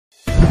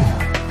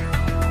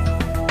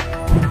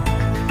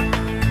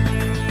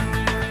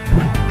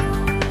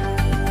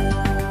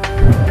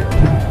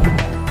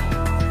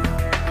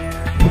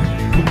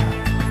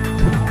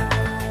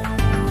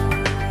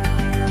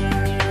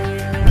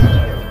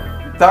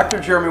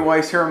Dr. Jeremy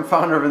Weisz here. I'm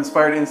founder of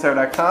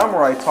InspiredInsider.com,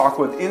 where I talk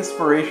with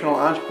inspirational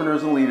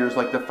entrepreneurs and leaders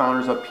like the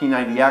founders of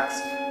P90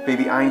 X,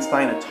 Baby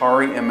Einstein,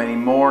 Atari, and many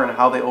more, and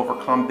how they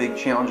overcome big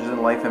challenges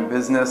in life and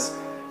business.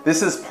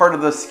 This is part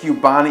of the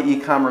Skubana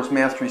e-commerce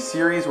mastery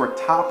series, where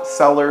top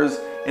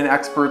sellers and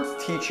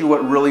experts teach you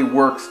what really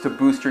works to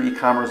boost your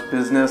e-commerce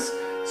business.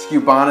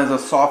 Skubana is a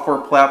software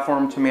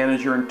platform to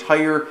manage your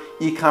entire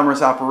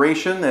e-commerce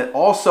operation that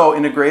also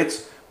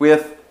integrates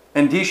with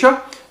Endiciaon,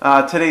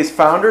 today's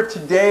founder.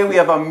 Today we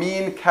have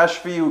Amine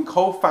Khechfe, who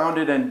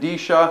co-founded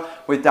Endiciaon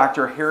with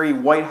Dr. Harry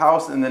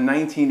Whitehouse in the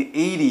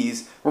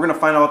 1980s. We're going to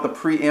find out the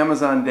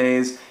pre-Amazon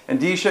days.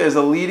 Endiciaon is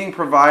a leading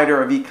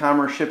provider of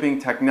e-commerce shipping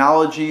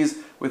technologies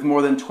with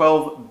more than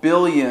 12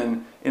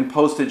 billion in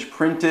postage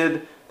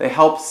printed. They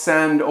help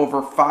send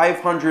over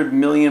 500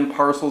 million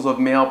parcels of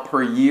mail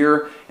per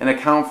year and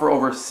account for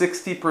over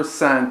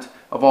 60%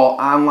 of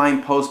all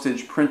online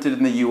postage printed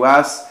in the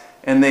US.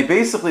 And they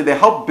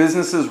help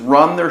businesses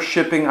run their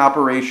shipping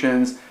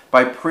operations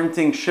by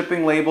printing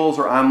shipping labels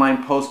or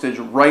online postage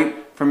right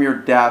from your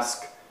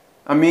desk.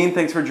 Amine,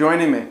 thanks for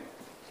joining me.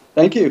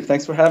 Thank you.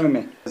 Thanks for having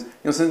me.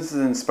 Since this is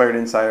Inspired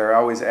Insider, I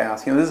always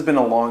ask, this has been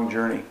a long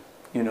journey,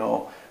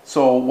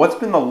 So what's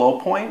been the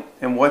low point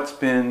and what's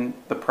been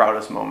the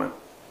proudest moment?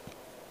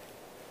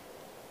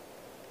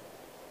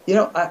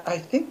 I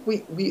think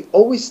we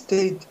always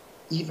stayed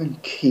even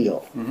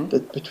keel.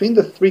 Between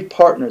the three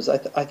partners, I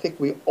think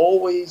we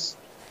always,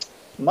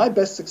 my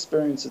best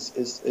experience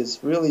is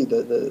really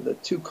the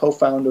two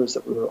co-founders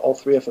that we were, all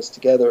three of us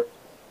together.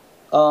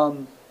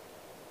 Low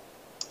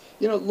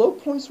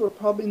points were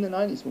probably in the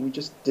 90s when we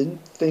just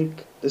didn't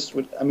think this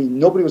would,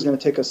 nobody was going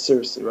to take us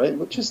seriously, right?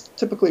 Which is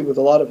typically with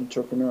a lot of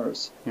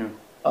entrepreneurs. Yeah.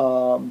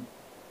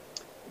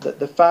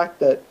 The fact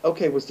that,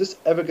 okay, was this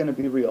ever going to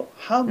be real?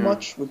 How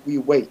much would we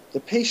wait? The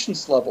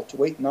patience level to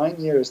wait 9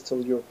 years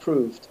till you're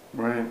approved.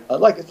 Right.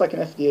 It's like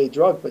an FDA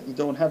drug, but you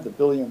don't have the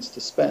billions to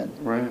spend.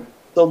 Right.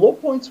 The low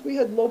points, we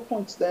had low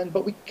points then,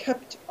 but we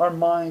kept our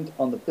mind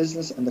on the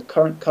business and the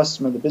current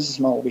customer, the business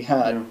model we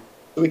had. Yeah.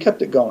 So we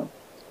kept it going.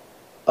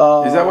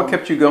 Is that what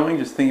kept you going?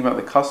 Just thinking about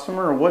the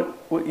customer, or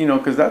what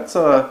because that's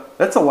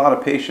a lot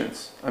of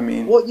patience.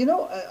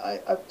 Well,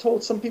 I've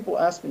told some people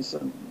ask me,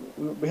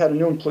 we had a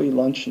new employee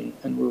lunch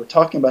and we were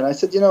talking about it. And I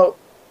said,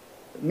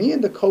 me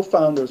and the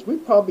co-founders, we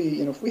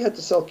probably, if we had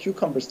to sell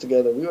cucumbers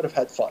together, we would have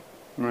had fun.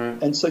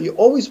 Right. And so you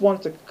always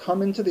wanted to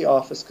come into the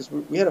office because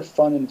we had a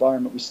fun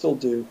environment. We still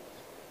do.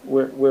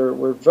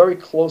 We're very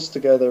close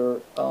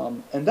together,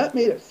 and that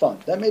made it fun.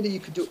 That made it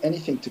you could do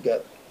anything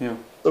together. Yeah.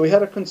 So we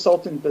had a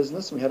consulting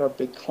business, we had our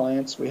big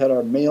clients, we had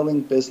our mailing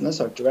business,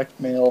 our direct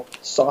mail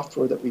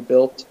software that we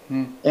built,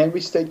 and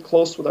we stayed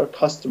close with our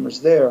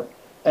customers there.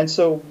 And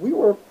so we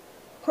were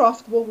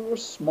profitable, we were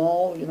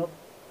small,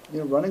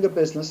 running a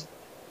business.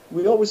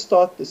 We always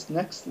thought this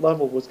next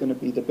level was going to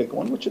be the big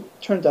one, which it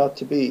turned out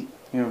to be.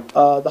 Yeah.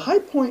 The high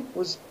point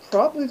was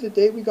probably the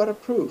day we got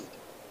approved.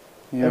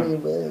 Yeah.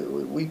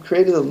 We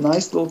created a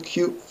nice little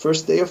cute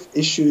first day of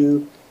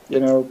issue.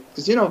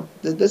 Because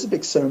there's a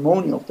big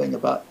ceremonial thing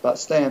about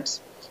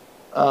stamps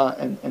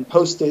and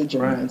postage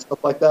and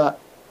stuff like that.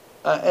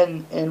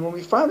 And when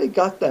we finally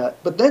got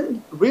that, but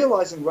then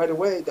realizing right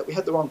away that we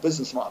had the wrong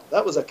business model,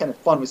 that was kind of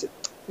fun. We said,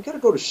 we got to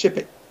go to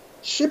shipping.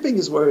 Shipping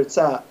is where it's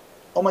at.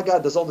 Oh my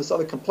God, there's all this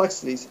other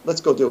complexities. Let's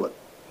go do it.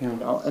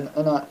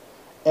 Yeah.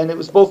 And it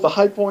was both the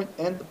high point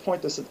and the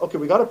point that said, okay,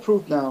 we got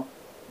approved now.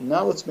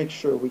 Now let's make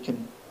sure we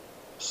can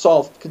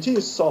continue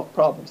to solve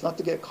problems, not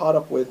to get caught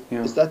up with,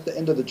 is that the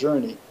end of the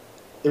journey?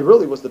 It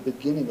really was the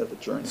beginning of the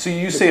journey. So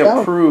you say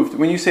approved.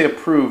 When you say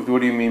approved,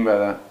 what do you mean by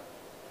that?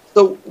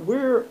 So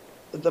we're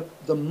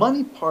the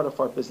money part of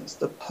our business,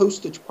 the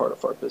postage part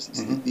of our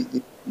business.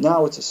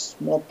 Now it's a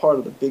small part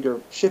of the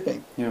bigger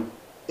shipping. Yeah.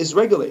 Is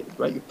regulated,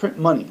 right? You print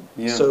money.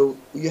 Yeah. So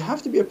you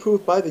have to be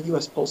approved by the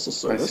U.S. Postal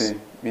Service. I see.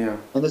 Yeah.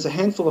 And there's a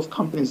handful of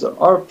companies that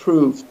are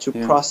approved to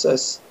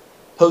process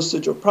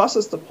postage or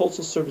process the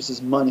Postal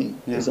Service's money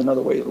is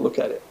another way to look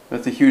at it.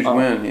 That's a huge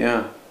win.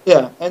 Yeah.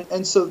 Yeah,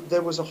 and so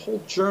there was a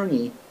whole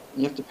journey.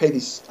 You have to pay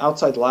these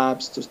outside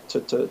labs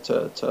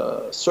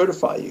to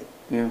certify you.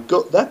 Yeah.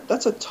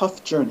 That's a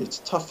tough journey. It's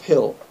a tough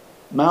hill,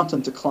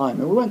 mountain to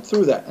climb, and we went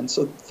through that. And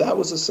so that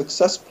was a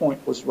success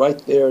point. Was right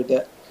there.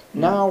 That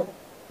now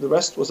the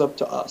rest was up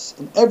to us.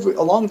 And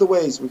along the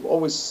ways, we've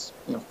always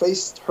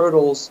faced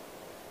hurdles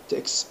to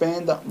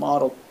expand that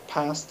model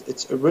past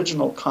its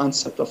original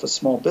concept of a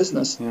small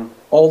business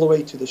all the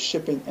way to the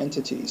shipping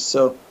entities.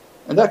 So.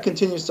 And that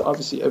continues to,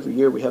 obviously, every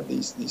year we have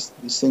these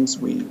things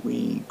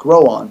we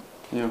grow on.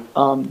 Yeah.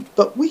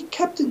 But we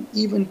kept an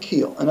even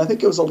keel. And I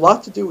think it was a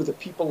lot to do with the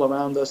people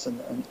around us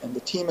and the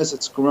team as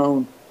it's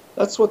grown.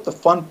 That's what the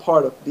fun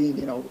part of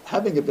being,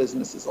 having a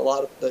business is, a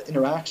lot of the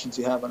interactions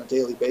you have on a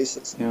daily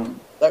basis. Yeah.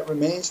 That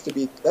remains to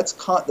be, that's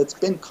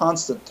been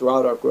constant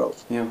throughout our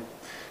growth. Yeah.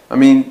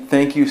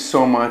 Thank you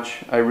so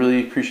much. I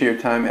really appreciate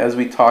your time. As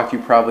we talked, you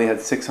probably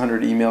had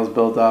 600 emails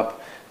build up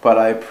but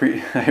I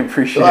appreciate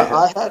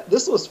So it.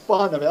 this was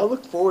fun. I mean, I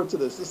look forward to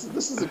this.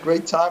 This is a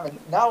great time, and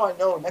now I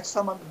know next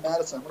time I'm in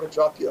Madison, I'm going to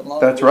drop you a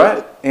line. That's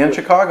right, and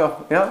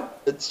Chicago, yeah.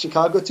 It's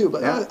Chicago too,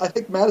 but Yeah. I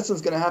think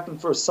Madison's going to happen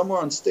first, somewhere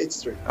on State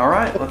Street. All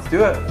right, let's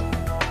do it.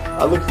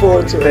 I look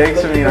forward to it.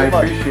 Thanks, Thank Amine. you I very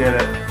much. appreciate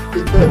it.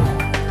 Be good.